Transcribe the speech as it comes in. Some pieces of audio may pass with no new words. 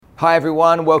Hi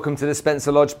everyone, welcome to the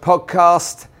Spencer Lodge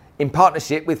podcast in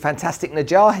partnership with fantastic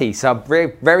Najahi. So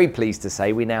I'm very pleased to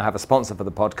say we now have a sponsor for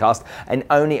the podcast, and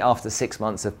only after 6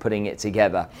 months of putting it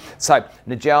together. So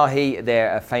Najahi,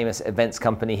 they're a famous events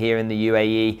company here in the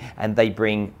UAE, and they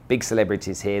bring big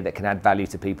celebrities here that can add value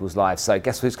to people's lives. So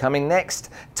guess who's coming next?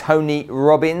 Tony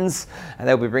Robbins, and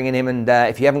they'll be bringing him. And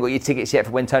if you haven't got your tickets yet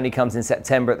for when Tony comes in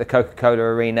September at the Coca-Cola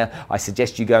Arena, I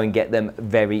suggest you go and get them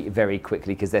very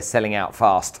quickly because they're selling out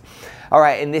fast. All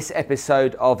right, in this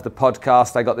episode of the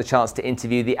podcast, I got the chance to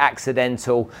interview the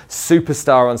accidental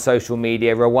superstar on social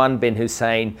media, Rawan bin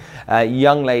Hussain, a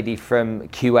young lady from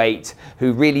Kuwait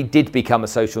who really did become a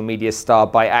social media star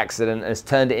by accident and has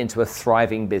turned it into a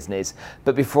thriving business.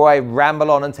 But before I ramble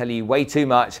on and tell you way too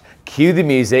much, cue the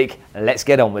music and let's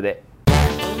get on with it.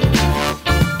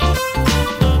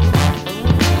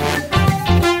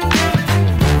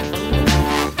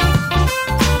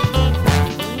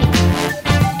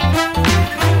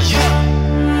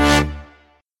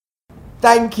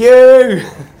 Thank you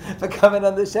for coming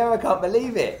on the show. I can't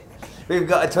believe it. We've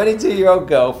got a 22-year-old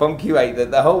girl from Kuwait that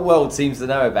the whole world seems to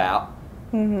know about.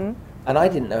 Mm-hmm. And I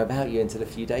didn't know about you until a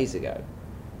few days ago.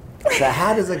 So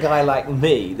how does a guy like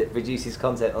me that produces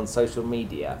content on social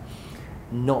media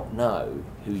not know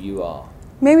who you are?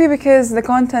 Maybe because the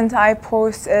content I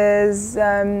post is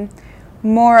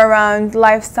more around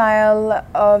lifestyle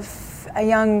of a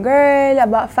young girl,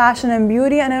 about fashion and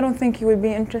beauty, and I don't think you would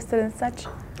be interested in such.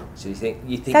 So you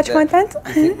think such content?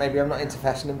 You think maybe I'm not into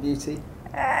fashion and beauty?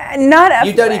 Not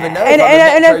you don't even know if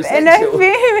I'm a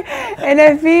metrosexual. In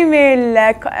a female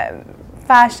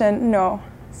fashion, no.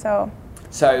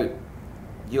 So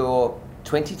you're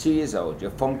 22 years old. You're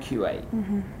from Kuwait.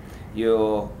 Mm-hmm.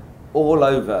 You're all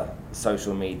over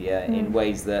social media in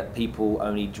ways that people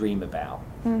only dream about.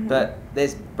 Mm-hmm. But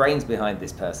there's brains behind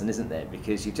this person, isn't there?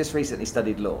 Because you just recently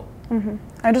studied law. Mm-hmm.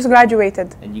 I just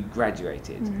graduated. And you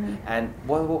graduated. Mm-hmm. And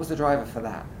what was the driver for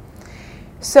that?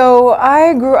 So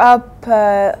I grew up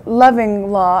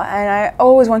loving law, and I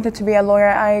always wanted to be a lawyer.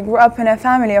 I grew up in a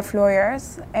family of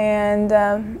lawyers, and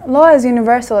law is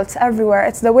universal. It's everywhere.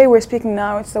 It's the way we're speaking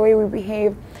now. It's the way we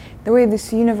behave, the way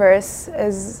this universe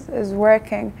is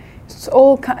working. It's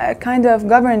all kind of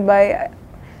governed by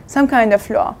some kind of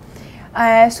law.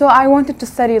 So I wanted to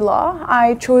study law.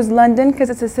 I chose London because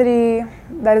it's a city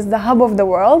that is the hub of the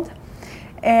world.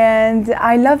 And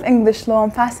I love English law.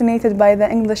 I'm fascinated by the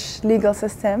English legal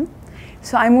system.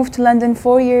 So I moved to London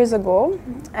 4 years ago.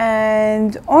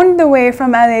 And on the way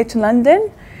from LA to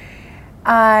London,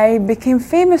 I became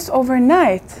famous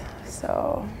overnight.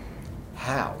 So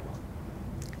How?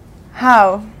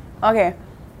 Okay.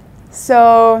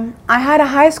 So I had a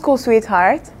high school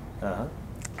sweetheart,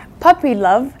 puppy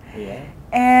love. Yeah.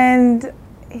 And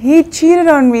he cheated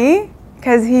on me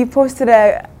because he posted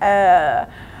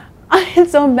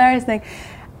it's so embarrassing,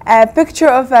 a picture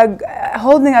of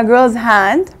holding a girl's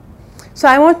hand. So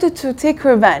I wanted to take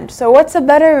revenge. So what's a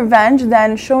better revenge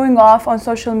than showing off on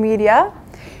social media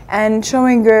and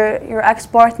showing your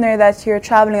ex-partner that you're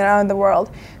traveling around the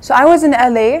world? So I was in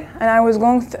LA and I was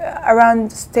going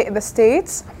around the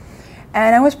States,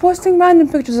 and I was posting random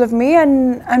pictures of me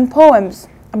and poems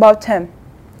about him.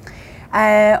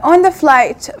 On the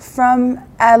flight from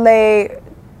LA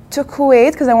to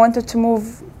Kuwait, because I wanted to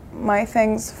move my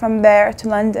things from there to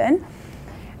London,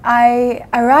 I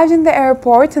arrived in the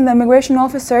airport and the immigration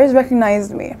officers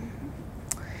recognized me.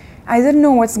 I didn't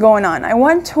know what's going on. I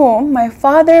went home. My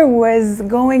father was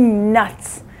going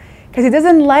nuts because he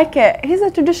doesn't like it. He's a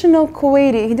traditional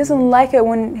Kuwaiti. He doesn't like it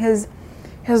when his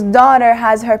daughter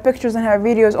has her pictures and her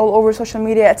videos all over social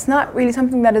media. It's not really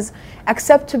something that is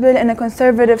acceptable in a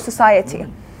conservative society.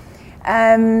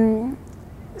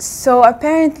 So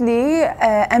apparently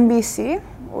NBC,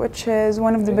 which is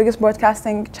one of the biggest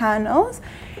broadcasting channels,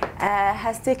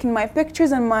 has taken my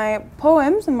pictures and my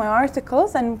poems and my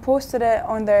articles and posted it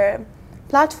on their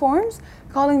platforms,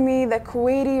 calling me the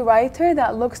Kuwaiti writer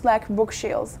that looks like Brooke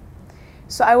Shields.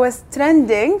 So I was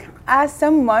trending as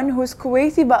someone who's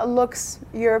Kuwaiti but looks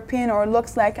European or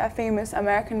looks like a famous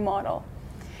American model.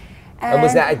 And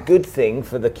was that a good thing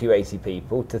for the Kuwaiti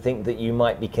people to think that you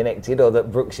might be connected, or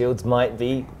that Brooke Shields might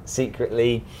be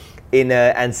secretly in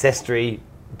ancestry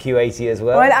Kuwaiti as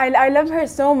well? Well, I love her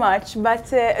so much,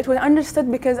 but it was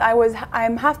understood because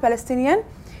I'm half Palestinian,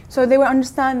 so they will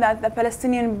understand that the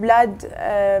Palestinian blood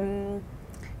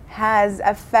has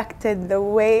affected the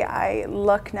way I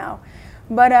look now.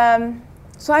 But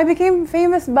so I became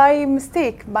famous by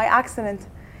mistake, by accident.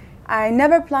 I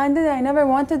never planned it, I never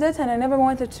wanted it, and I never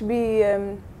wanted to be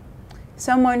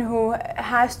someone who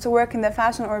has to work in the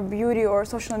fashion or beauty or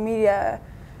social media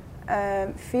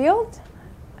field.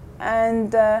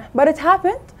 and but it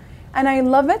happened, and I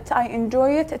love it. I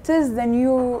enjoy it. It is the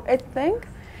new thing,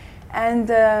 and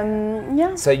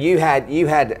yeah. So you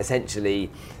had essentially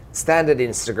standard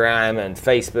Instagram and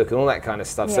Facebook and all that kind of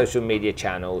stuff, Yeah. social media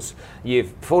channels.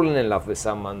 You've fallen in love with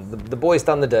someone. The boy's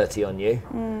done the dirty on you.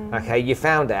 Okay, you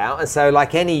found out, and so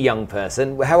like any young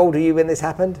person, how old are you when this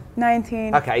happened?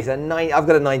 19. Okay, so I've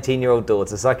got a 19-year-old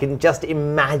daughter, so I can just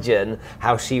imagine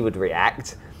how she would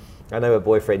react. I know her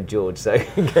boyfriend George, so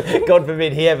God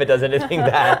forbid he ever does anything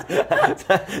bad.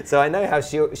 So I know how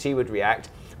she would react,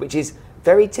 which is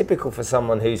very typical for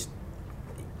someone who's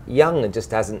young and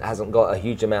just hasn't got a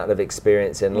huge amount of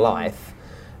experience in life.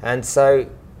 And so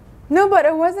No, but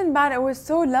it wasn't bad. It was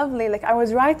so lovely. Like, I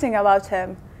was writing about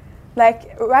him,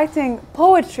 like writing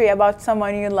poetry about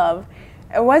someone you love.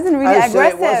 It wasn't really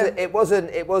aggressive. So it wasn't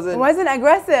It wasn't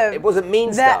aggressive. It wasn't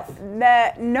mean stuff.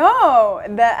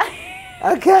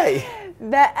 Okay.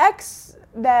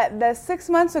 The 6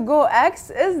 months ago ex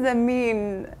is the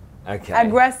mean,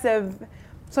 aggressive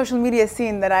social media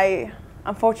scene that I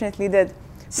unfortunately did.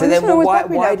 So then,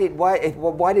 why did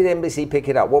NBC pick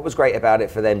it up? What was great about it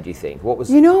for them? Do you think? What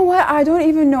was? You know what? I don't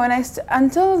even know, and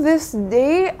until this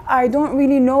day, I don't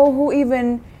really know who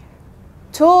even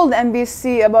told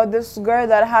NBC about this girl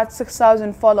that had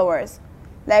 6,000 followers.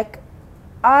 Like,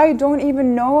 I don't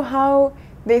even know how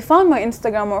they found my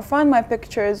Instagram or found my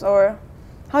pictures, or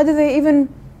how did they even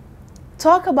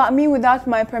talk about me without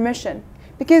my permission?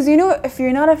 Because, you know, if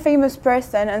you're not a famous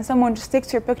person and someone just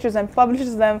takes your pictures and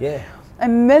publishes them, yeah,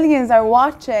 and millions are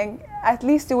watching, at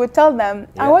least you would tell them.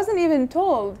 Yeah. I wasn't even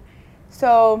told.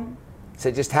 So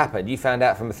it just happened. You found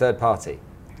out from a third party.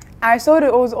 I saw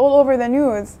it was all over the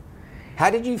news.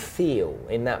 How did you feel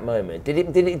in that moment?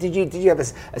 Did you have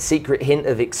a secret hint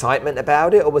of excitement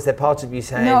about it, or was there part of you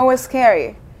saying? No, it was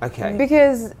scary. Okay.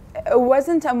 Because it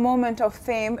wasn't a moment of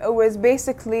fame. It was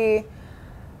basically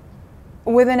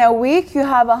within a week you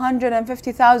have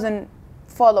 150,000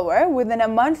 follower. Within a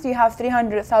month you have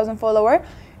 300,000 follower.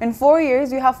 In 4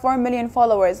 years you have 4 million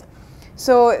followers.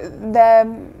 So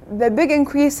the big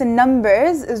increase in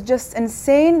numbers is just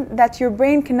insane that your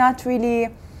brain cannot really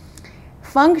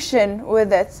function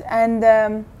with it. And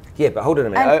yeah, but hold on a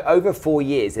minute. Over 4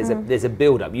 years, there's a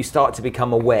build-up. You start to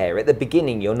become aware. At the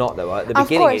beginning, you're not though. At the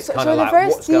beginning, it's kind of like,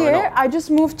 what's going on? So the first year, I just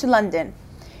moved to London,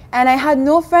 and I had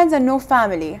no friends and no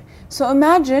family. So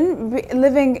imagine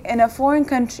living in a foreign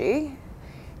country,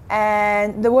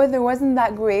 and the weather wasn't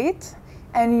that great,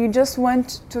 and you just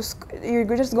went to you're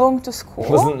just going to school.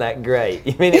 Wasn't that great?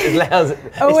 You mean it was lousy?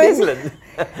 It's England.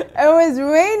 It was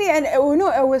rainy, and it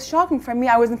was shocking for me.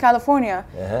 I was in California,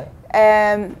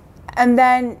 and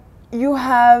then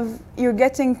you're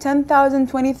getting 10,000,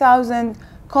 20,000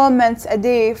 comments a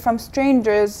day from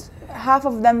strangers. Half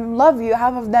of them love you,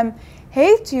 half of them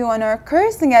hate you and are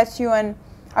cursing at you and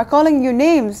are calling you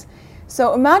names.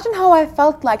 So imagine how I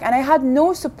felt like, and I had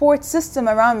no support system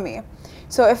around me.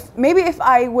 So if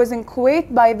I was in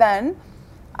Kuwait by then,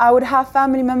 I would have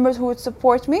family members who would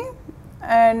support me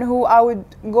and who I would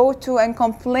go to and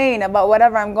complain about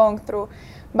whatever I'm going through.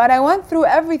 But I went through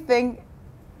everything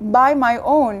by my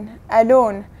own,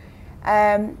 alone.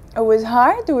 It was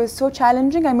hard, it was so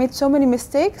challenging, I made so many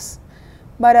mistakes,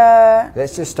 but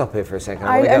let's just stop here for a second.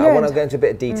 I want to go into a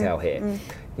bit of detail here.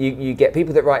 You get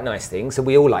people that write nice things, so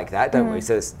we all like that, don't we?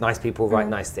 So it's nice people write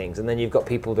nice things, and then you've got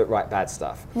people that write bad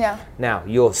stuff. Yeah. Now,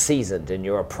 you're seasoned and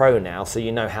you're a pro now, so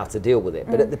you know how to deal with it.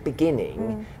 But at the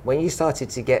beginning, when you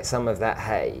started to get some of that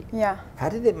hate, how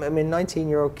did it,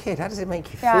 19-year-old kid, how does it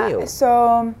make you feel?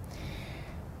 So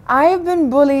I've been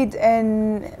bullied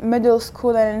in middle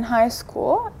school and in high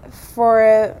school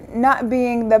for not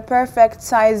being the perfect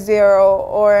size 0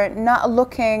 or not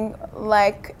looking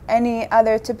like any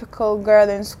other typical girl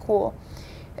in school.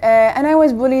 And I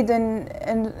was bullied in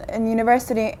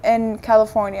university in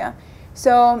California.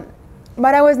 So,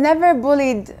 but I was never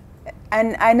bullied,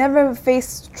 and I never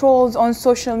faced trolls on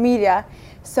social media.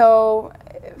 So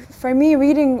for me,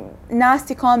 reading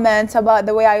nasty comments about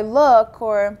the way I look,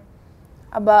 or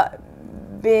about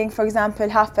being, for example,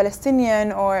 half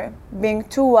Palestinian, or being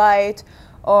too white,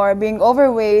 or being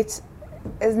overweight,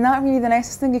 is not really the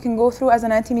nicest thing you can go through as a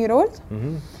 19-year-old.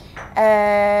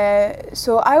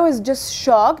 So I was just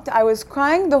shocked. I was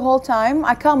crying the whole time.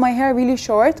 I cut my hair really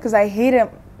short because I hated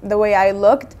the way I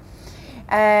looked.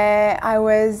 I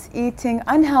was eating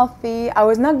unhealthy. I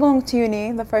was not going to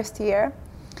uni the first year.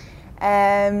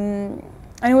 And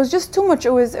it was just too much.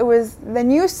 It was the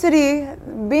new city,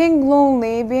 being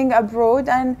lonely, being abroad,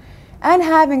 and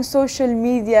having social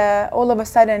media all of a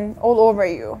sudden all over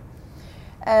you.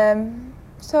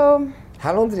 So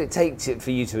How long did it take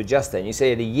for you to adjust then? You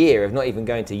said a year of not even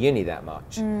going to uni that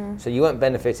much. So you weren't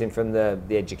benefiting from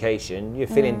the education. You're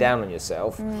feeling down on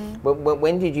yourself.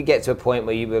 When did you get to a point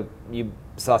where you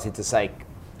started to say,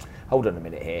 hold on a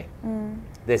minute here.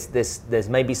 There's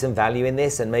maybe some value in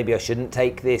this, and maybe I shouldn't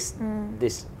take this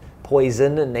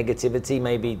poison and negativity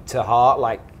maybe to heart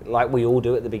like we all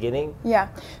do at the beginning? Yeah.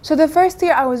 So the first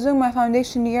year I was doing my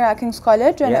foundation year at King's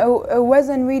College, and it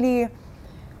wasn't really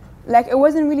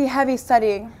heavy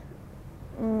studying,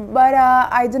 but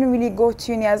I didn't really go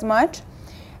to uni as much,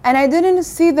 and I didn't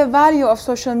see the value of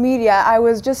social media. I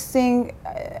was just seeing,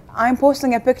 I'm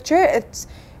posting a picture, it's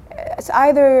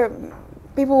either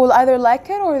people will either like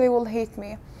it or they will hate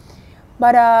me.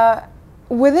 But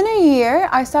within a year,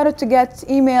 I started to get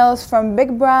emails from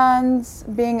big brands,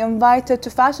 being invited to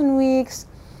fashion weeks,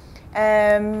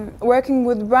 working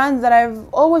with brands that I've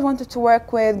always wanted to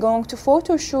work with, going to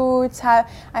photo shoots. I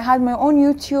had my own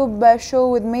YouTube show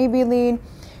with Maybelline.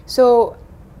 So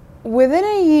within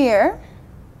a year,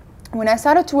 when I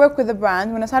started to work with a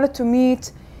brand, when I started to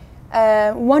meet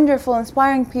wonderful,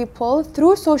 inspiring people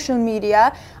through social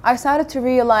media, I started to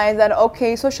realize that,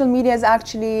 okay, social media is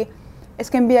actually,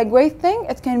 it can be a great thing,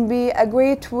 it can be a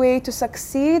great way to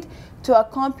succeed, to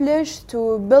accomplish,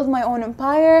 to build my own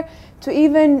empire, to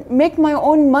even make my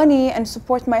own money and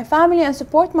support my family and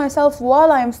support myself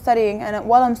while I'm studying and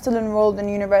while I'm still enrolled in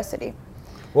university.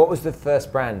 What was the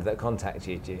first brand that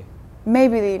contacted you?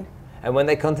 Maybelline. And when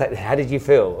they contacted, how did you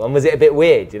feel? And was it a bit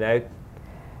weird, you know?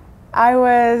 I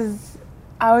was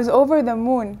over the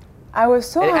moon. I was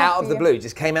so happy. Out of the blue,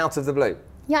 just came out of the blue?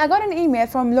 Yeah, I got an email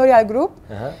from L'Oreal Group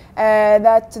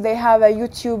that they have a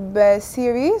YouTube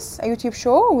series, a YouTube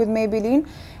show with Maybelline,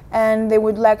 and they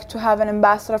would like to have an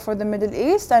ambassador for the Middle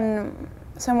East and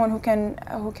someone who can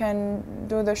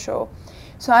do the show.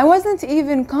 So I wasn't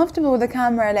even comfortable with the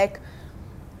camera. Like,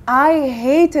 I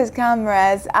hated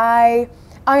cameras. I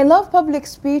love public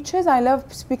speeches. I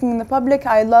love speaking in the public.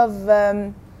 I love,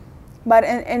 but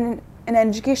in an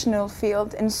educational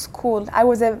field, in school,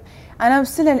 and I'm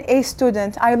still an A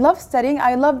student. I love studying.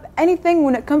 I love anything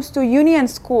when it comes to uni and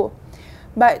school.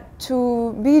 But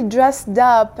to be dressed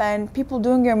up and people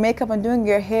doing your makeup and doing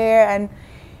your hair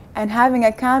and having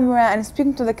a camera and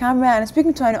speaking to the camera and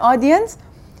speaking to an audience,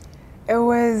 it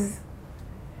was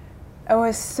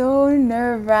so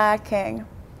nerve-wracking.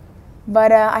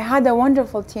 But I had a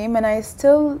wonderful team, and I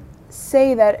still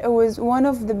say that it was one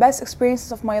of the best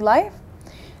experiences of my life.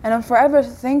 And I'm forever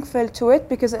thankful to it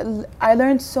because I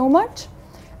learned so much.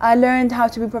 I learned how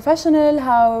to be professional,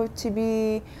 how to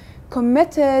be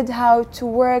committed, how to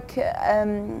work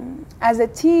as a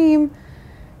team.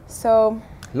 So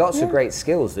lots of great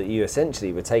skills that you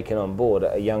essentially were taking on board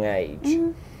at a young age.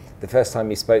 The first time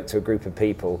you spoke to a group of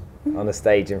people on a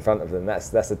stage in front of them,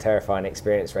 that's a terrifying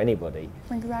experience for anybody.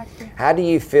 Exactly. How do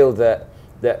you feel that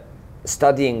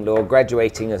studying law,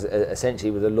 graduating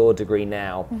essentially with a law degree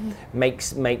now,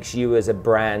 makes you as a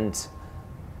brand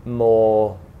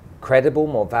more credible,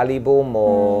 more valuable,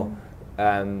 more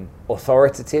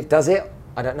authoritative? Does it?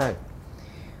 I don't know.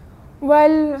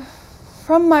 Well,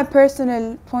 from my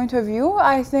personal point of view,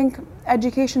 I think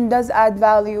education does add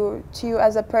value to you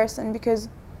as a person, because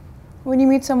when you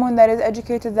meet someone that is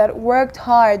educated, that worked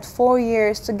hard 4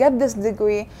 years to get this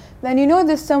degree, then you know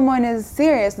this someone is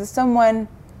serious, this someone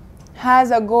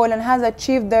has a goal and has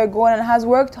achieved their goal and has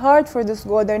worked hard for this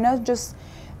goal. They're not just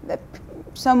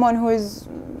someone who is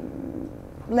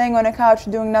laying on a couch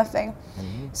doing nothing.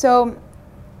 So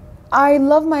I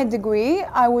love my degree.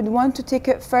 I would want to take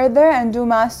it further and do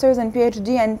masters and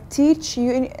PhD and teach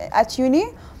at uni.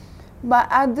 But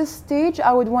at this stage,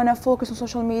 I would want to focus on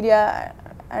social media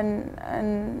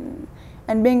and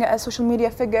being a social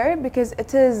media figure, because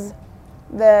it is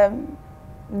the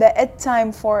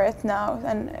time for it now,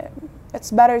 and it's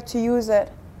better to use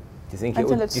it. Do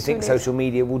you think social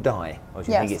media will die, or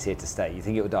do you think it's here to stay? You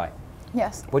think it will die?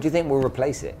 Yes. What do you think will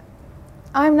replace it?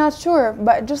 I'm not sure,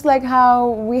 but just like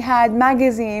how we had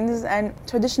magazines and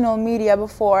traditional media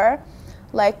before,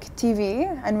 like TV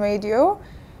and radio,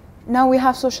 now we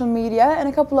have social media. In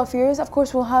a couple of years, of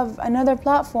course, we'll have another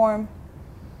platform.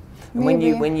 And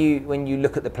when you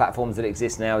look at the platforms that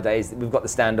exist nowadays, we've got the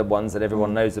standard ones that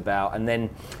everyone knows about, and then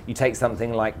you take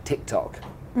something like TikTok,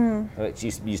 which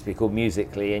used to be called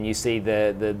Musical.ly, and you see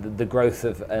the growth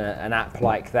of an app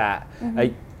like that.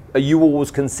 Are you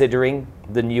always considering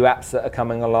the new apps that are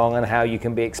coming along and how you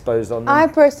can be exposed on them? I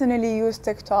personally use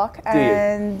TikTok.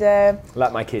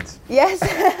 Like my kids? Yes.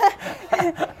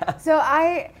 So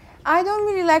I don't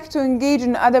really like to engage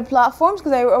in other platforms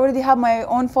because I already have my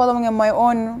own following and my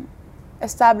own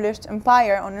established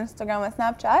empire on Instagram and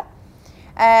Snapchat.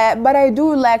 But I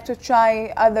do like to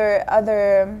try other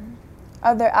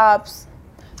apps.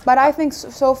 But I think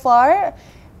so far,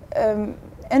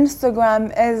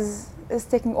 Instagram is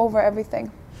taking over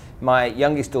everything. My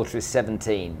youngest daughter is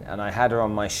 17, and I had her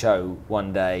on my show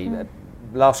one day,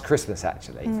 last Christmas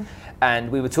actually,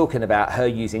 and we were talking about her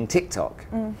using TikTok.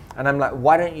 And I'm like,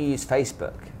 why don't you use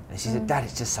Facebook? And she said, Dad,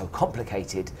 it's just so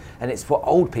complicated, and it's what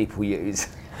old people use.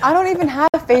 I don't even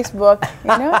have Facebook,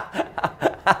 you know?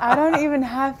 I don't even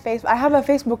have Facebook. I have a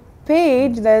Facebook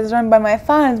page that is run by my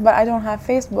fans, but I don't have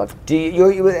Facebook. Do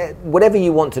you, whatever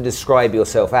you want to describe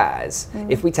yourself as,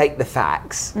 if we take the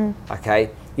facts, okay,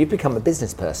 you've become a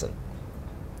business person.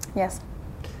 Yes.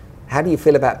 How do you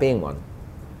feel about being one?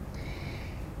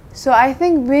 So I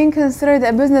think being considered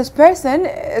a business person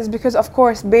is because, of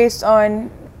course, based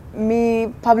on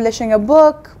me publishing a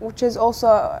book, which is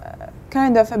also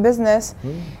kind of a business,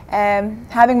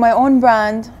 having my own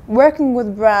brand, working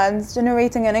with brands,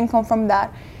 generating an income from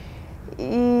that.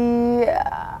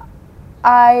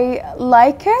 I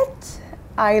like it.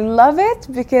 I love it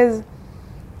because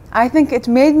I think it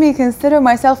made me consider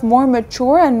myself more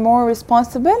mature and more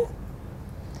responsible.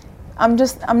 I'm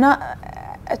not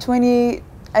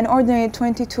an ordinary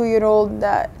 22-year-old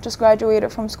that just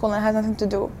graduated from school and has nothing to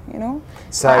do, you know?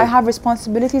 So I have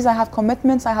responsibilities, I have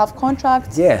commitments, I have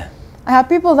contracts. Yeah. I have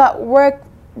people that work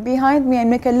behind me and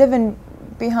make a living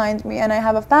behind me, and I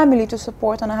have a family to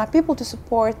support, and I have people to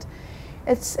support.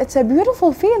 It's a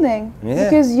beautiful feeling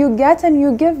because you get and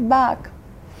you give back.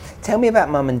 Tell me about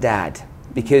Mum and Dad,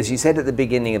 because you said at the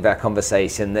beginning of our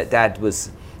conversation that Dad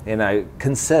was, you know,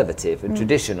 conservative and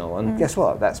traditional, and guess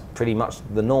what? That's pretty much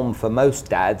the norm for most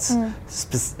dads,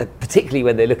 particularly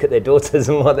when they look at their daughters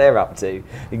and what they're up to.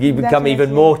 You become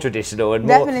even more traditional and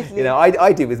more, you know,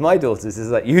 I do with my daughters, is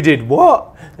like, you did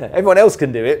what? Everyone else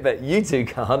can do it, but you two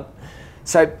can't.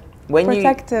 So when you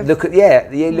look at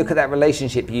look at that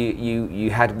relationship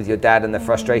you had with your dad and the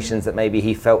frustrations that maybe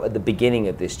he felt at the beginning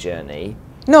of this journey.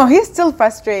 No, he's still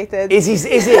frustrated. Is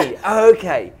he? Oh,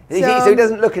 okay. So he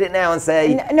doesn't look at it now and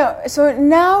say... No, so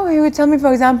now he would tell me,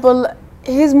 for example,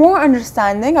 he's more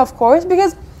understanding, of course,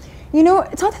 because, you know,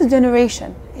 it's not his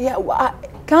generation. Yeah,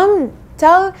 come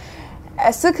tell a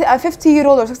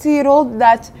 50-year-old or 60-year-old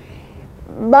that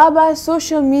Baba's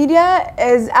social media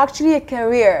is actually a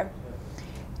career.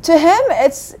 To him,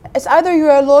 it's either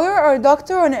you're a lawyer or a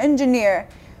doctor or an engineer.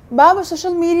 Baba's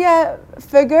social media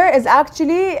figure is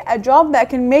actually a job that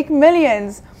can make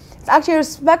millions. It's actually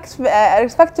a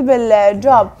respectable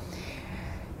job.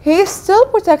 He's still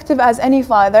protective as any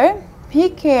father. He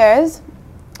cares.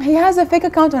 He has a fake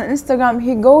account on Instagram.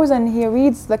 He goes and he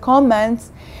reads the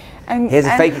comments. And he has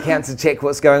a fake account to check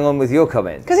what's going on with your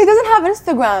comments. Because he doesn't have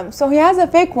Instagram, so he has a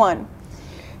fake one.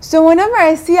 So whenever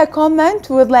I see a comment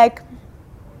with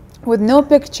no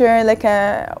picture, like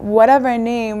a whatever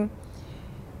name,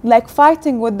 like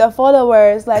fighting with the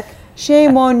followers, like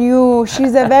shame on you,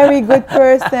 she's a very good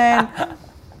person,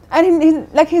 and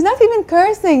he's not even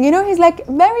cursing, you know, he's like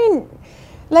very,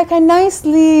 like a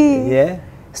nicely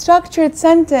structured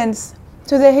sentence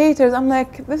to the haters. I'm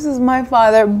like, this is my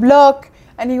father, block,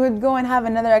 and he would go and have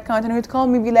another account and he would call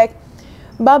me, be like,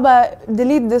 Baba,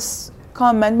 delete this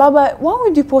comment. Baba, why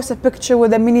would you post a picture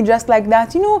with a mini dress like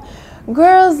that? You know,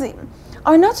 girls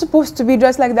are not supposed to be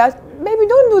dressed like that. Baby,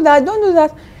 don't do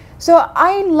that. So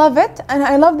I love it, and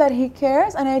I love that he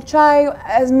cares, and I try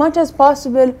as much as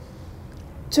possible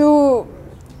to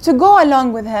go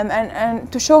along with him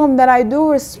and to show him that I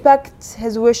do respect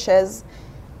his wishes.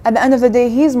 At the end of the day,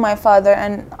 he's my father,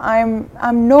 and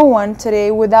I'm no one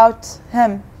today without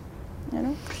him, you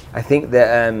know? I think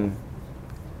that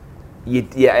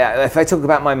if I talk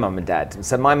about my mum and dad,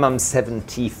 so my mum's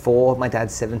 74, my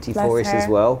dad's 74-ish as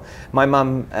well. My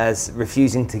mum is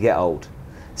refusing to get old.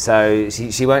 So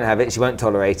she won't have it, she won't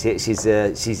tolerate it. She's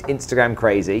Instagram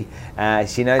crazy.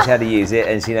 She knows how to use it,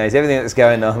 and she knows everything that's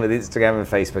going on with Instagram and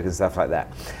Facebook and stuff like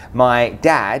that. My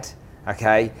dad,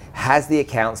 okay, has the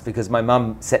accounts because my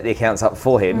mum set the accounts up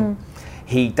for him.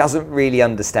 He doesn't really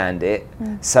understand it,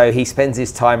 so he spends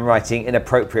his time writing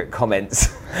inappropriate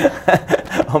comments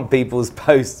on people's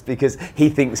posts because he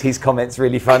thinks his comment's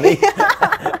really funny,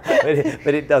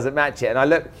 but it doesn't match it. And I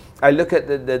look at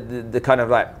the kind of,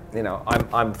 like, you know,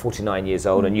 I'm 49 years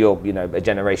old, and you're, you know, a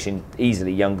generation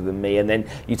easily younger than me, and then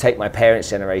you take my parents'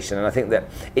 generation, and I think that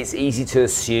it's easy to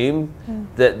assume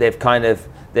that they've kind of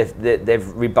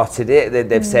they've rebutted it.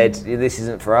 They've said this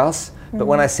isn't for us. But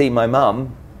when I see my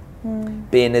mum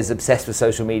being as obsessed with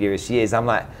social media as she is, I'm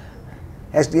like,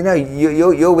 you know,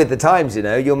 you're with the times, you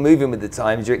know, you're moving with the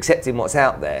times, you're accepting what's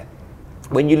out there.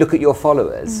 When you look at your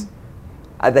followers,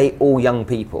 are they all young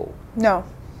people? No.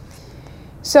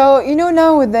 So, you know,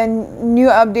 now with the new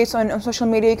updates on social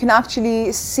media, you can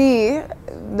actually see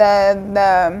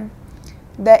the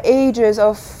ages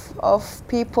of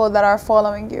people that are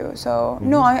following you. So,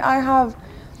 no, I have,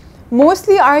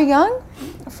 mostly are young.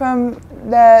 From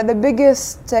the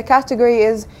biggest category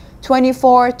is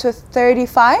 24 to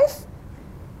 35.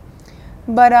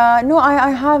 But no,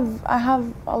 I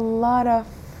have a lot of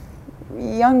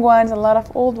young ones, a lot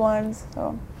of old ones.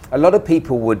 So a lot of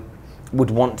people would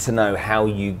want to know how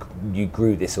you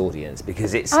grew this audience,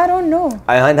 because it's... I don't know.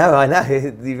 I know.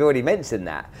 You've already mentioned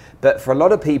that. But for a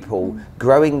lot of people,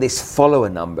 growing this follower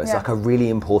number is like a really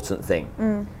important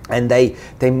thing. And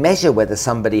they measure whether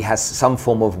somebody has some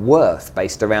form of worth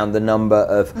based around the number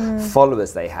of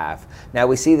followers they have. Now,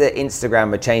 we see that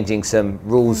Instagram are changing some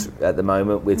rules at the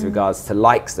moment with regards to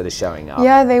likes that are showing up.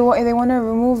 Yeah, they want to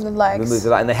remove the likes.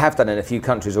 And they have done in a few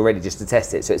countries already just to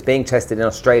test it. So it's being tested in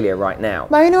Australia right now.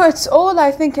 But you know,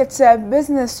 I think it's a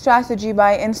business strategy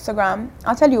by Instagram.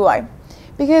 I'll tell you why.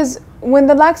 Because when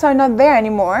the likes are not there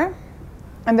anymore,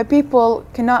 and the people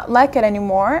cannot like it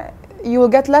anymore, you will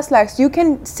get less likes. You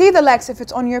can see the likes if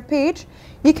it's on your page.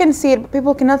 You can see it, but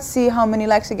people cannot see how many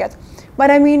likes you get.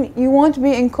 But I mean, you won't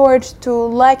be encouraged to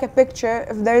like a picture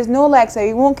if there's no likes there.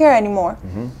 You won't care anymore.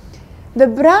 The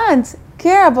brands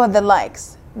care about the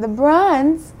likes. The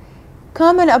brands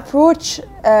come and approach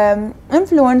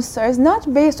influencers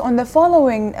not based on the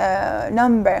following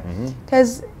number,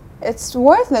 because it's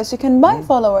worthless. You can buy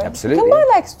followers. Absolutely. You can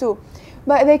buy likes too.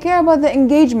 But they care about the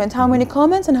engagement, how many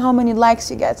comments and how many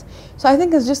likes you get. So I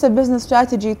think it's just a business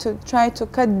strategy to try to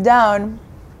cut down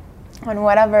on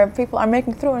whatever people are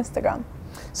making through Instagram.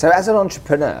 So as an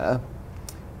entrepreneur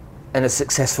and a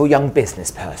successful young business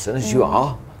person, as you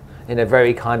are, in a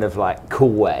very kind of like cool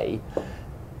way,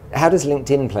 how does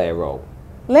LinkedIn play a role?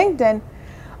 LinkedIn?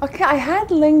 Okay, I had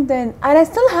LinkedIn and I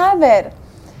still have it.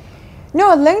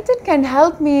 No, LinkedIn can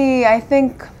help me, I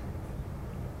think,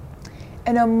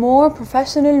 in a more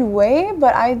professional way,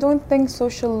 but I don't think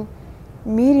social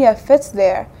media fits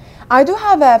there. I do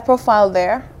have a profile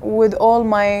there with all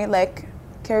my like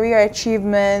career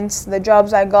achievements, the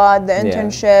jobs I got, the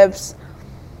internships,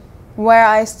 where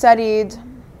I studied,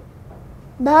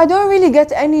 but I don't really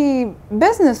get any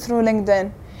business through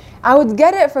LinkedIn. I would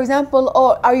get it, for example,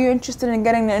 oh, are you interested in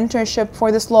getting an internship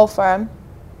for this law firm?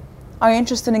 Are you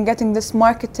interested in getting this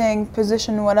marketing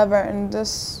position, whatever, in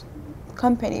this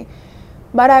company?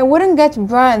 But I wouldn't get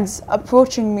brands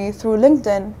approaching me through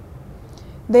LinkedIn.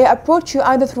 They approach you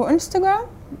either through Instagram,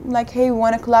 like, hey, we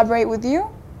want to collaborate with you,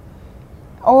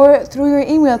 or through your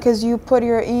email, because you put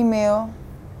your email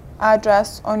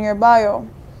address on your bio.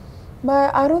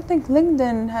 But I don't think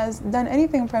LinkedIn has done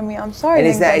anything for me. I'm sorry. And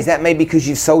is that maybe because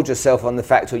you've sold yourself on the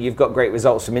fact, or you've got great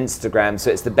results from Instagram, so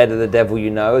it's the better the devil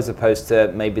you know, as opposed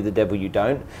to maybe the devil you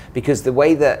don't? Because the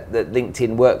way that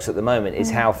LinkedIn works at the moment is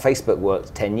how Facebook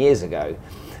worked 10 years ago.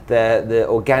 The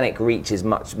organic reach is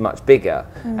much bigger,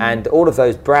 and all of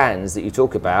those brands that you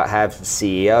talk about have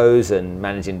CEOs and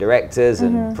managing directors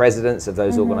and presidents of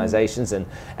those organizations, and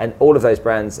all of those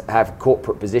brands have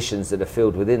corporate positions that are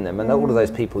filled within them, and all of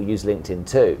those people use LinkedIn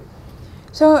too.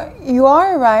 So you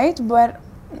are right, but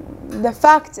the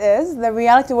fact is, the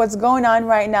reality what's going on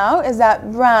right now is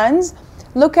that brands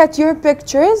look at your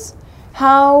pictures,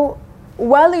 how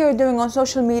well you're doing on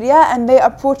social media, and they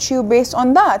approach you based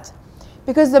on that.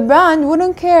 Because the brand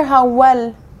wouldn't care how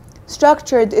well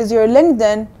structured is your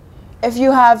LinkedIn if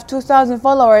you have 2,000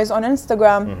 followers on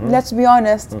Instagram. Let's be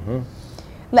honest.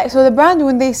 Like, so the brand,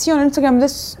 when they see on Instagram,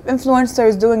 this influencer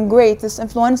is doing great, this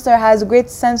influencer has a great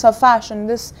sense of fashion,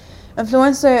 this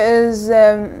influencer is,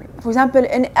 for example,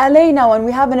 in LA now, and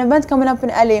we have an event coming up in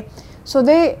LA. So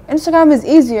Instagram is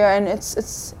easier, and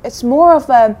it's more of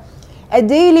a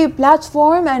daily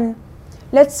platform, and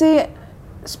let's say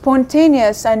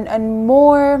spontaneous and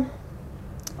more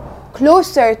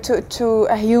closer to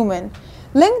a human.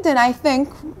 LinkedIn, I think,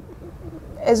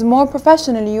 is more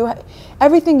professional.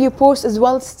 Everything you post is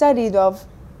well studied of,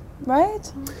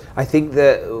 right? I think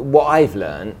that what I've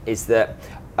learned is that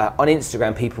on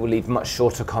Instagram, people leave much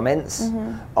shorter comments.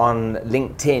 On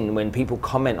LinkedIn, when people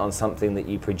comment on something that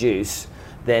you produce,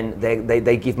 then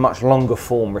they give much longer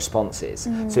form responses.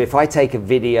 So if I take a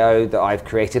video that I've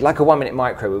created, like a 1 minute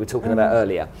micro we were talking about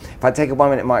earlier, if I take a 1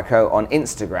 minute micro on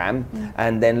Instagram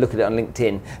and then look at it on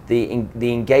LinkedIn,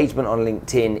 the engagement on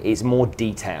LinkedIn is more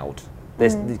detailed.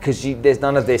 Because there's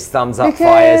none of this thumbs up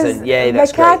fires and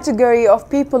that's the category of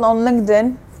people on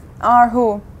LinkedIn are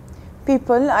who?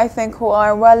 People, I think, who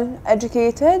are well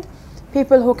educated,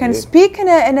 people who can speak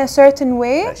in a certain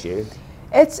way. That's you.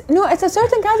 It's a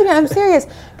certain category. I'm serious,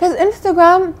 because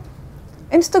Instagram,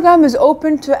 Instagram is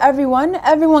open to everyone.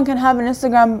 Everyone can have an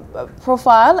Instagram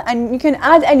profile, and you can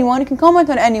add anyone, you can comment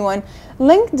on anyone.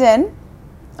 LinkedIn,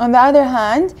 on the other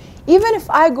hand, even if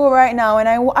I go right now and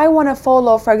I want to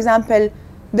follow, for example,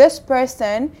 this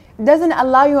person, it doesn't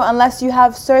allow you unless you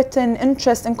have certain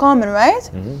interests in common, right?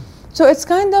 Mm-hmm. So it's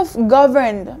kind of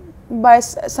governed by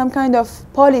some kind of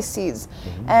policies.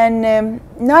 Mm-hmm. And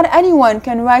not anyone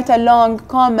can write a long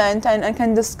comment and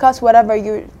can discuss whatever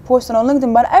you posted on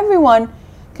LinkedIn, but everyone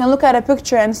can look at a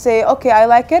picture and say, okay, I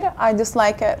like it, I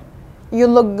dislike it. You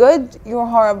look good, you're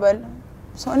horrible.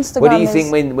 So Instagram. What do you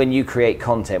think when you create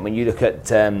content, when you look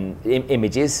at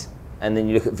images and then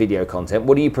you look at video content,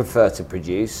 what do you prefer to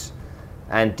produce?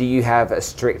 And do you have a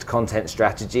strict content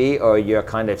strategy, or you're a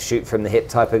kind of shoot from the hip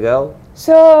type of girl?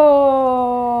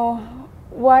 So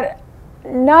what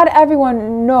not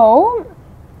everyone know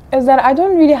is that I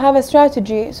don't really have a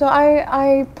strategy. So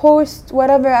I post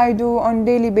whatever I do on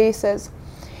daily basis.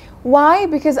 Why?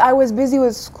 Because I was busy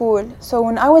with school. So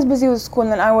when I was busy with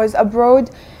school and I was abroad,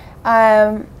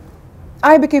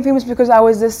 I became famous because I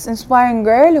was this inspiring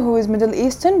girl who is Middle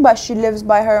Eastern, but she lives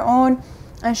by her own,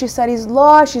 and she studies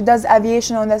law, she does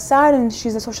aviation on the side, and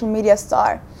she's a social media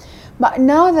star. But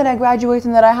now that I graduated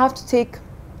and that I have to take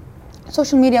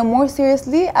social media more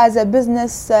seriously as a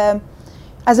business,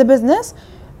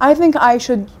 I think I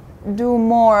should do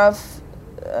more of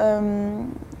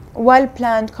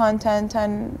well-planned content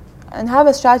and have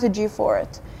a strategy for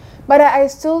it. But I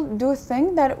still do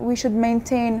think that we should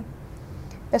maintain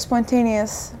a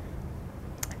spontaneous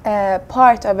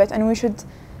part of it, and we should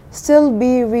still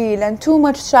be real. And too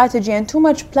much strategy and too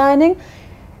much planning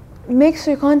makes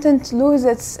your content lose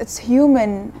its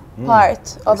human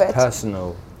part of it.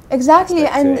 Personal. Exactly,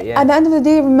 and at the end of the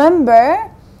day, remember,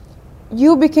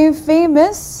 you became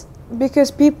famous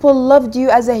because people loved you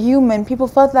as a human. People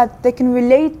felt that they can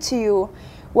relate to you,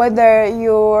 whether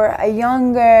you're a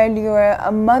young girl, you're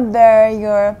a mother,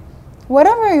 you're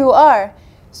whatever you are.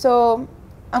 So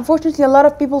unfortunately, a lot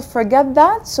of people forget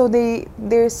that, so they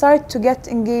start to get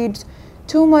engaged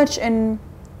too much in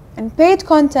paid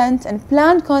content and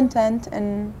planned content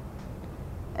and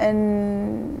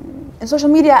social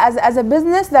media as a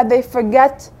business, that they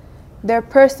forget their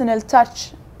personal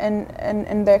touch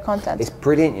in their content. It's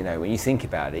brilliant, you know, when you think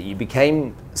about it. You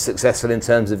became successful in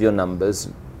terms of your numbers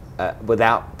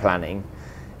without planning.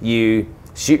 You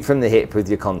shoot from the hip with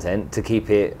your content to keep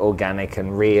it organic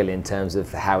and real in terms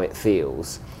of how it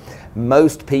feels.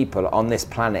 Most people on this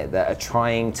planet that are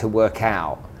trying to work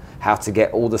out how to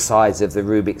get all the sides of the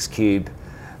Rubik's Cube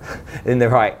in the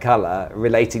right color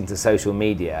relating to social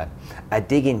media are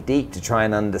digging deep to try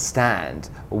and understand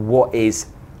what is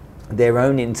their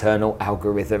own internal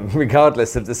algorithm,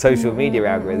 regardless of the social media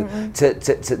algorithm,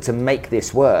 to make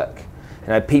this work. You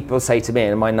know, people say to me,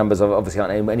 and my numbers obviously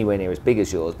aren't anywhere near as big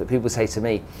as yours, but people say to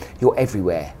me, you're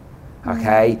everywhere,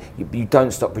 okay? You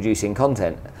don't stop producing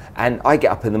content. And I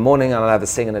get up in the morning and I'll have a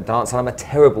sing and a dance, and I'm a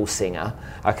terrible singer,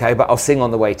 okay? But I'll sing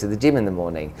on the way to the gym in the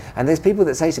morning. And there's people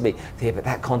that say to me, yeah, but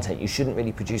that content, you shouldn't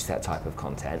really produce that type of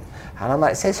content. And I'm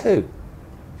like, says who?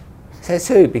 Says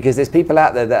who? Because there's people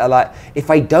out there that are like,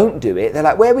 if I don't do it, they're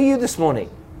like, where were you this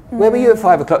morning? Where were you at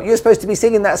 5 o'clock? You're supposed to be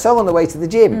singing that song on the way to the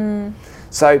gym.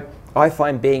 So I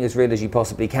find being as real as you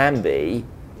possibly can be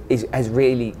has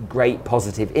really great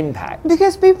positive impact.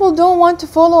 Because people don't want to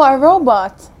follow a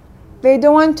robot. They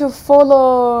don't want to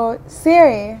follow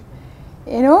Siri,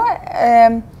 you know?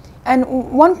 And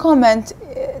one comment,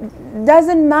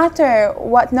 doesn't matter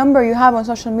what number you have on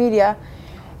social media.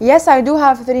 Yes, I do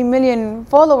have 3 million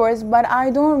followers, but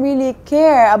I don't really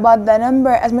care about the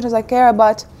number as much as I care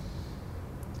about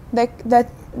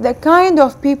the kind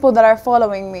of people that are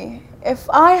following me. If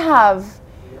I have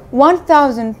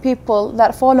 1,000 people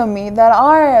that follow me, that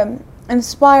are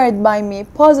inspired by me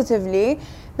positively,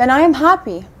 then I am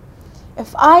happy.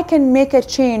 If I can make a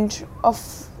change of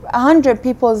 100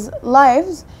 people's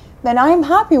lives, then I am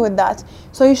happy with that.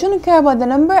 So you shouldn't care about the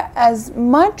number as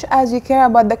much as you care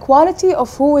about the quality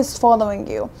of who is following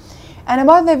you. And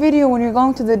about the video when you're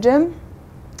going to the gym,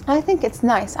 I think it's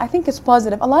nice. I think it's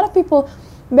positive. A lot of people,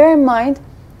 bear in mind,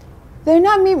 they're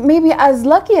not maybe as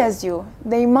lucky as you.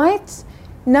 They might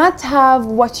not have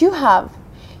what you have.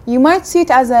 You might see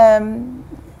it as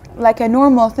like a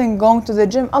normal thing, going to the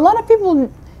gym. A lot of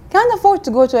people can't afford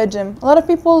to go to a gym. A lot of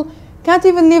people can't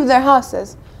even leave their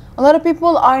houses. A lot of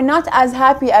people are not as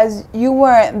happy as you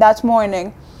were that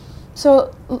morning.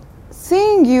 So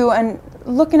seeing you and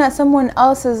looking at someone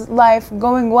else's life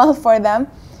going well for them,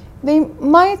 they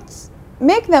might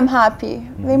make them happy.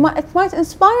 It might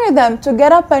inspire them to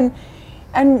get up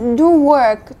and do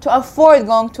work to afford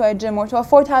going to a gym, or to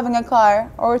afford having a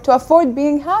car, or to afford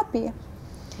being happy.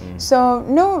 So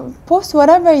no, post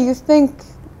whatever you think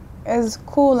is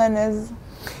cool and is.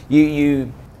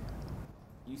 You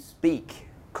speak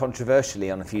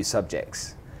controversially on a few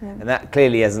subjects, and that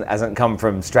clearly hasn't come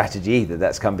from strategy either.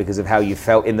 That's come because of how you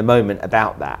felt in the moment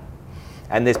about that.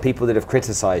 And there's people that have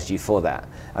criticised you for that.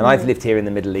 And I've lived here in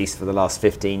the Middle East for the last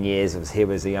 15 years. I was here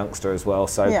as a youngster as well,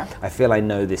 so I feel I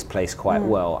know this place quite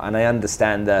well, and I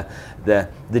understand the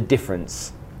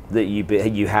difference that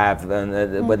you have,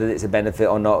 and whether it's a benefit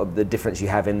or not, the difference you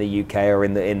have in the UK or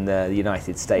in the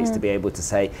United States to be able to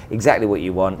say exactly what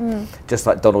you want, just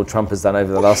like Donald Trump has done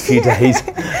over the last few days,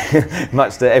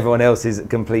 much to everyone else's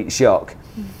complete shock.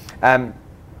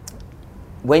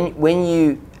 When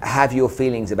you have your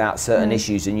feelings about certain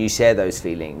issues and you share those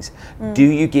feelings, do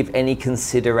you give any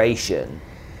consideration?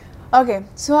 Okay,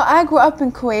 so I grew up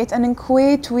in Kuwait, and in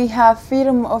Kuwait we have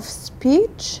freedom of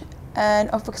speech and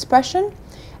of expression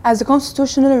as a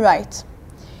constitutional right.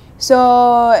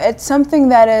 So it's something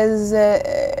that is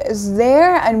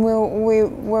there, and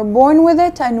we're born with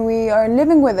it, and we are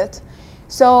living with it.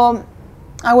 So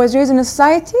I was raised in a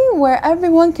society where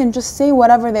everyone can just say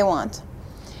whatever they want.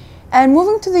 And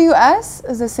moving to the US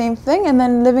is the same thing, and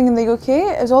then living in the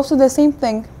UK is also the same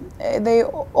thing. They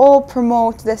all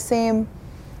promote the same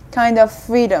kind of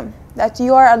freedom, that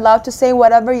you are allowed to say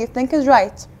whatever you think is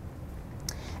right,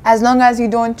 as long as you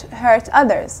don't hurt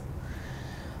others.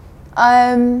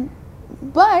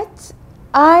 But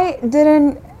I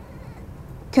didn't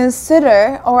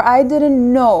consider, or I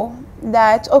didn't know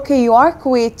that, okay, you are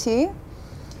Kuwaiti,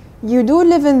 you do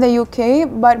live in the UK,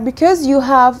 but because you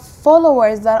have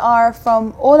followers that are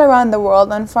from all around the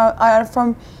world and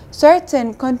from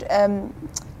certain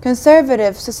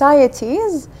conservative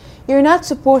societies, you're not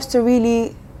supposed to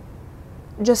really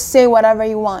just say whatever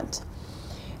you want.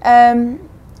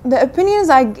 The opinions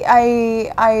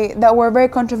that were very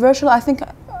controversial, I think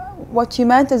what you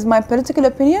meant is my political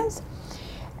opinions.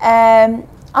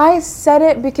 I said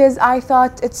it because I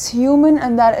thought it's human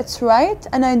and that it's right,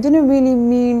 and I didn't really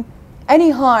mean any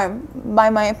harm by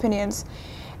my opinions.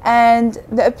 And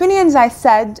the opinions I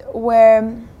said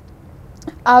were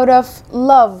out of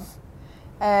love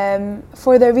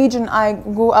for the region I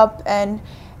grew up in,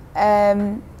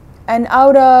 and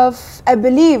out of a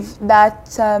belief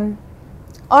that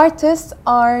artists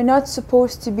are not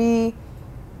supposed to be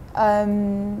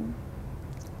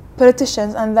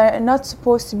politicians, and they're not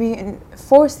supposed to be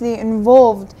forcefully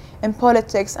involved in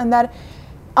politics, and that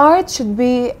art should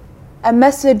be a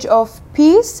message of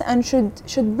peace and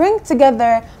should bring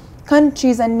together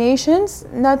countries and nations,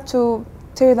 not to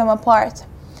tear them apart.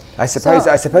 I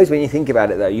suppose when you think about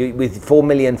it, though, with 4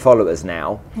 million followers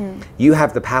now, you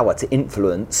have the power to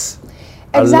influence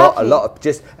a lot of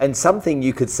just, and something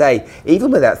you could say, even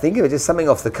without thinking of it, just something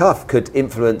off the cuff could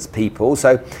influence people.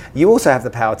 So you also have the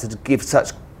power to give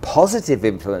such positive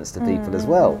influence to people as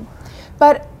well.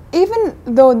 But even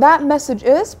though that message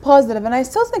is positive, and I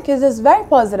still think it is very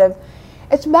positive,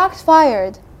 it's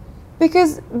backfired.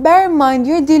 Because bear in mind,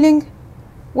 you're dealing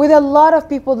with a lot of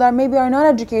people that maybe are not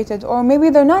educated, or maybe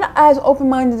they're not as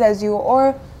open-minded as you,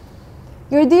 or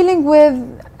you're dealing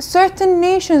with certain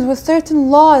nations with certain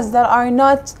laws that are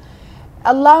not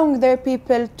allowing their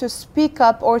people to speak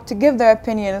up or to give their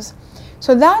opinions.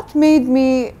 So that made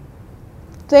me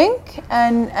think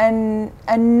and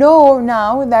know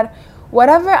now that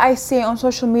whatever I say on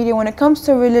social media when it comes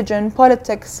to religion,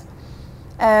 politics,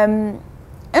 and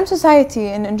society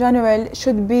in general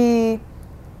should be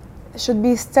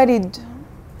studied,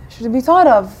 should be thought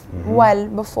of well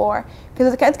before,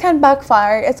 because it can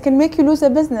backfire. It can make you lose a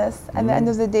business at the end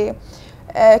of the day,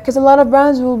 because a lot of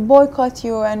brands will boycott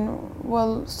you and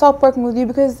will stop working with you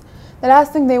because the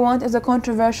last thing they want is a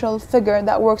controversial figure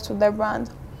that works with their brand.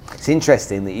 It's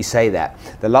interesting that you say that.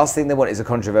 The last thing they want is a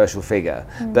controversial figure,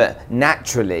 but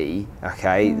naturally,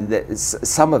 okay,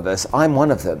 some of us, I'm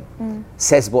one of them,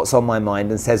 says what's on my mind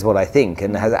and says what I think,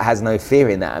 and has no fear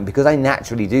in that. And because I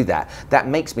naturally do that, that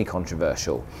makes me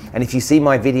controversial. And if you see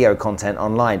my video content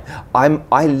online,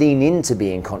 I lean into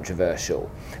being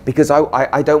controversial because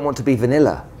I don't want to be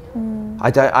vanilla.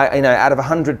 You know, out of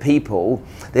 100 people,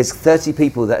 there's 30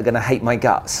 people that are going to hate my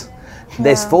guts.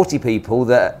 There's 40 people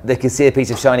that they can see a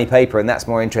piece of shiny paper and that's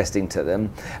more interesting to them.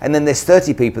 And then there's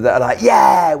 30 people that are like,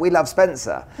 yeah, we love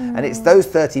Spencer. And it's those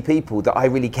 30 people that I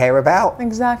really care about.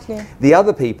 Exactly. The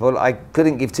other people I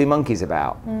couldn't give two monkeys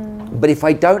about. But if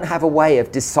I don't have a way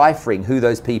of deciphering who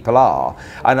those people are,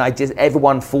 and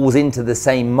everyone falls into the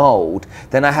same mold,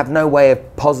 then I have no way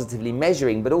of positively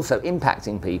measuring but also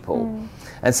impacting people.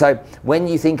 And so when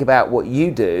you think about what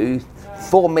you do,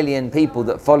 4 million people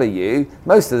that follow you,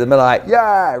 most of them are like,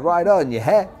 yeah, right on,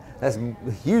 yeah. There's a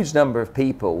huge number of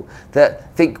people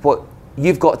that think what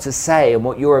you've got to say and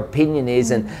what your opinion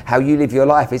is and how you live your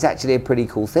life is actually a pretty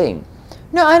cool thing.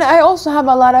 No, and I also have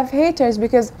a lot of haters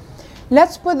because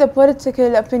let's put the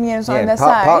political opinions on the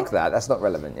side. Park that. That's not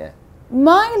relevant yet.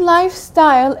 My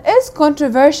lifestyle is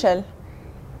controversial,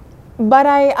 but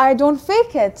I don't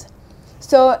fake it.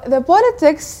 So the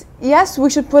politics, yes, we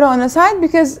should put it on the side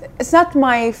because it's not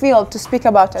my field to speak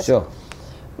about it. Sure.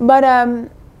 But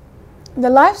the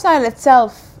lifestyle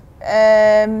itself.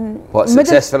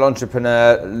 Successful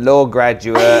entrepreneur, law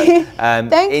graduate,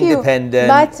 independent.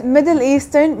 But Middle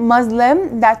Eastern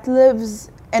Muslim that lives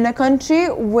in a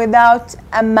country without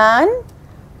a man,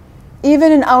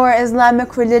 even in our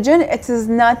Islamic religion, it is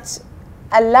not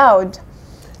allowed.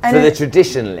 And for the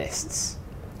traditionalists.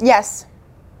 Yes.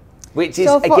 Which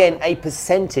is, again, a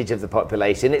percentage of the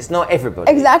population. It's not everybody.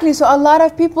 Exactly. So a lot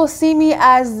of people see me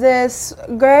as this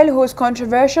girl who's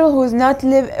controversial, who's not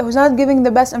giving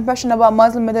the best impression about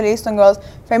Muslim Middle Eastern girls.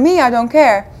 For me, I don't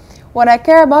care. What I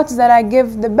care about is that I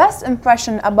give the best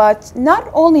impression about not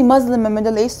only Muslim and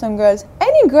Middle Eastern girls,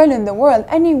 any girl in the world,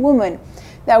 any woman,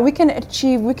 that we can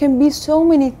achieve. We can be so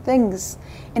many things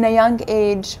in a young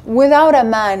age without a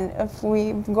man, if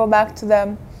we go back to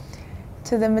the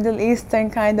Middle Eastern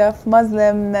kind of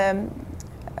Muslim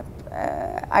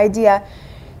idea.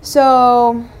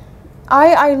 So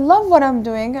I love what I'm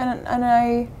doing, and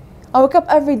I wake up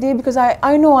every day because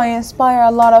I know I inspire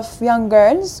a lot of young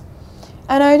girls,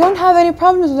 and I don't have any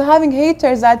problems with having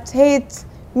haters that hate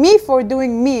me for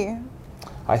doing me.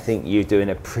 I think you're doing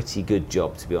a pretty good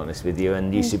job, to be honest with you,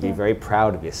 and you should be very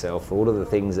proud of yourself for all of the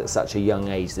things at such a young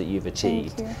age that you've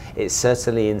achieved. Thank you. It's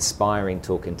certainly inspiring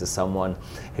talking to someone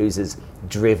who's as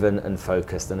driven and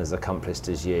focused and as accomplished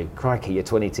as you. Crikey, you're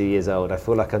 22 years old. I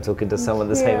feel like I'm talking to someone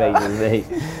the same age as me.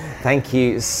 Thank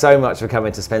you so much for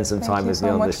coming to spend some time with me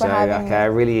on the show. I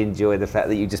really enjoy the fact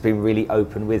that you've just been really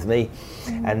open with me.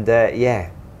 And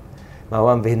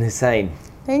Rawan bin Hussain.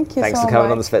 Thank you. Thanks so for coming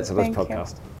much. on the Spencer Lodge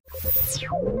podcast.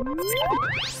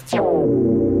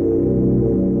 You.